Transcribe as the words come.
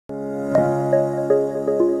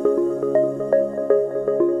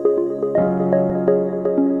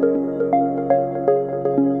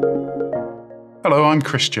I'm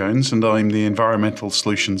Chris Jones and I'm the Environmental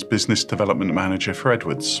Solutions Business Development Manager for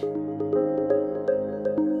Edwards.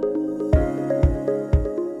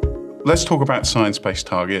 Let's talk about science-based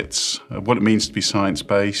targets, what it means to be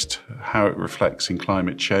science-based, how it reflects in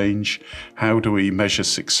climate change, how do we measure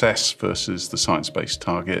success versus the science-based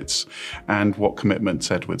targets, and what commitments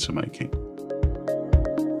Edwards are making.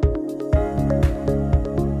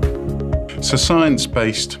 So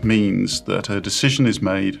science-based means that a decision is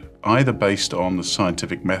made either based on the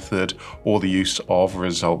scientific method or the use of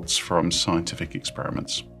results from scientific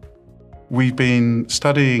experiments. We've been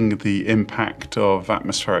studying the impact of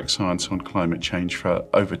atmospheric science on climate change for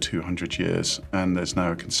over 200 years, and there's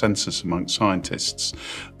now a consensus among scientists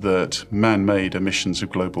that man-made emissions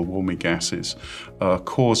of global warming gases are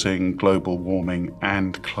causing global warming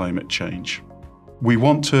and climate change. We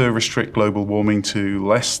want to restrict global warming to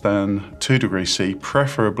less than 2 degrees C,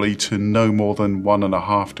 preferably to no more than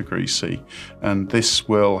 1.5 degrees C, and this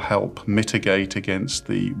will help mitigate against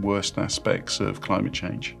the worst aspects of climate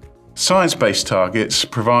change. Science-based targets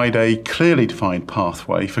provide a clearly defined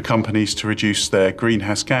pathway for companies to reduce their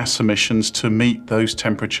greenhouse gas emissions to meet those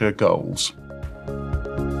temperature goals.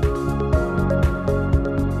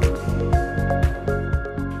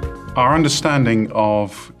 Our understanding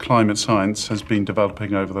of climate science has been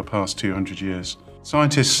developing over the past 200 years.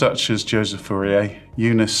 Scientists such as Joseph Fourier,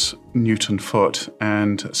 Eunice Newton-Foote,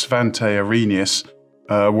 and Svante Arrhenius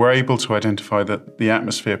were able to identify that the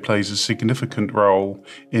atmosphere plays a significant role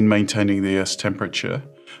in maintaining the Earth's temperature,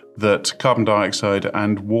 that carbon dioxide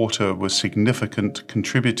and water were significant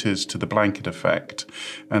contributors to the blanket effect,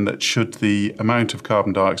 and that should the amount of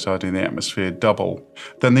carbon dioxide in the atmosphere double,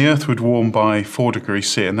 then the Earth would warm by 4 degrees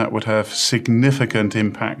C, and that would have significant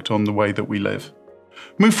impact on the way that we live.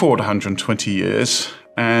 Move forward 120 years,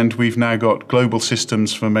 and we've now got global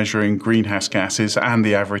systems for measuring greenhouse gases and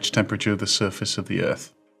the average temperature of the surface of the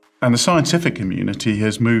Earth. And the scientific community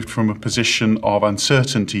has moved from a position of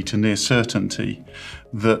uncertainty to near certainty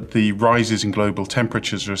that the rises in global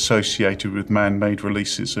temperatures are associated with man-made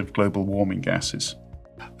releases of global warming gases.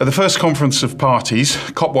 At the first conference of parties,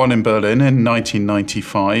 COP1 in Berlin in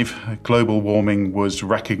 1995, global warming was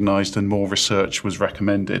recognised and more research was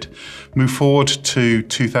recommended. Move forward to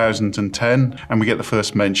 2010 and we get the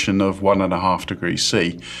first mention of 1.5 degrees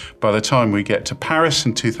C. By the time we get to Paris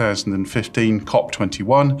in 2015,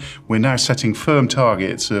 COP21, we're now setting firm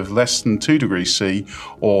targets of less than 2 degrees C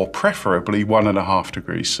or preferably 1.5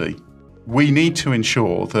 degrees C. We need to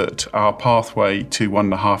ensure that our pathway to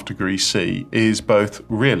 1.5 degrees C is both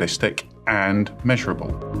realistic and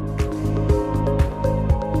measurable.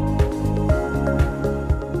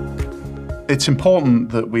 It's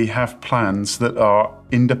important that we have plans that are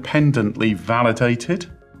independently validated,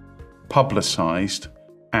 publicised,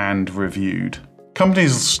 and reviewed.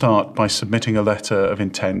 Companies will start by submitting a letter of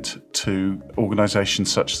intent to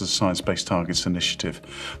organisations such as the Science-Based Targets Initiative.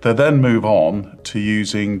 They then move on to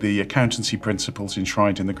using the accountancy principles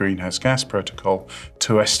enshrined in the Greenhouse Gas Protocol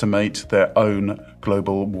to estimate their own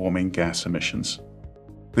global warming gas emissions.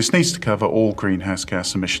 This needs to cover all greenhouse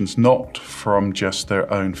gas emissions, not from just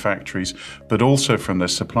their own factories, but also from their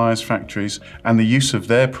suppliers' factories and the use of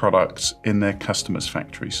their products in their customers'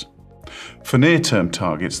 factories. For near-term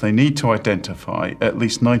targets, they need to identify at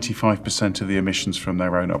least 95% of the emissions from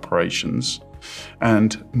their own operations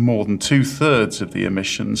and more than 2/3 of the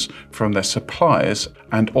emissions from their suppliers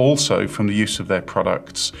and also from the use of their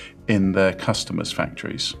products in their customers'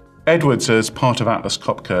 factories. Edwards, as part of Atlas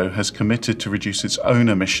Copco, has committed to reduce its own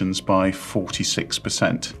emissions by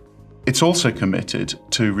 46%. It's also committed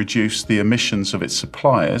to reduce the emissions of its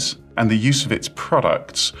suppliers and the use of its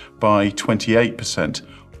products by 28%,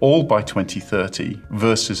 all by 2030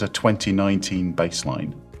 versus a 2019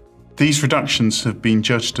 baseline. These reductions have been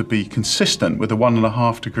judged to be consistent with the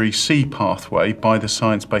 1.5 degrees C pathway by the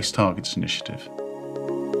Science-Based Targets Initiative.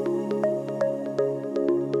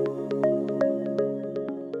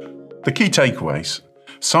 The key takeaways.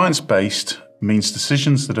 Science-based means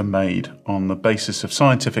decisions that are made on the basis of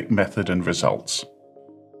scientific method and results.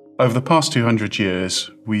 Over the past 200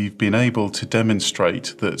 years, we've been able to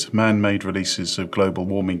demonstrate that man-made releases of global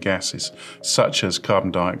warming gases, such as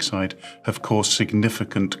carbon dioxide, have caused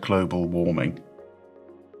significant global warming.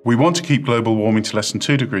 We want to keep global warming to less than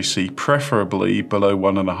 2 degrees C, preferably below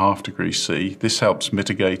 1.5 degrees C. This helps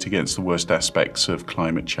mitigate against the worst aspects of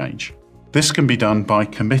climate change. This can be done by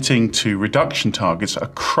committing to reduction targets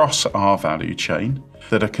across our value chain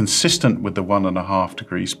that are consistent with the 1.5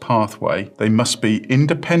 degrees pathway. They must be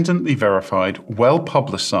independently verified, well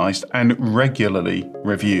publicised and regularly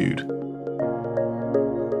reviewed.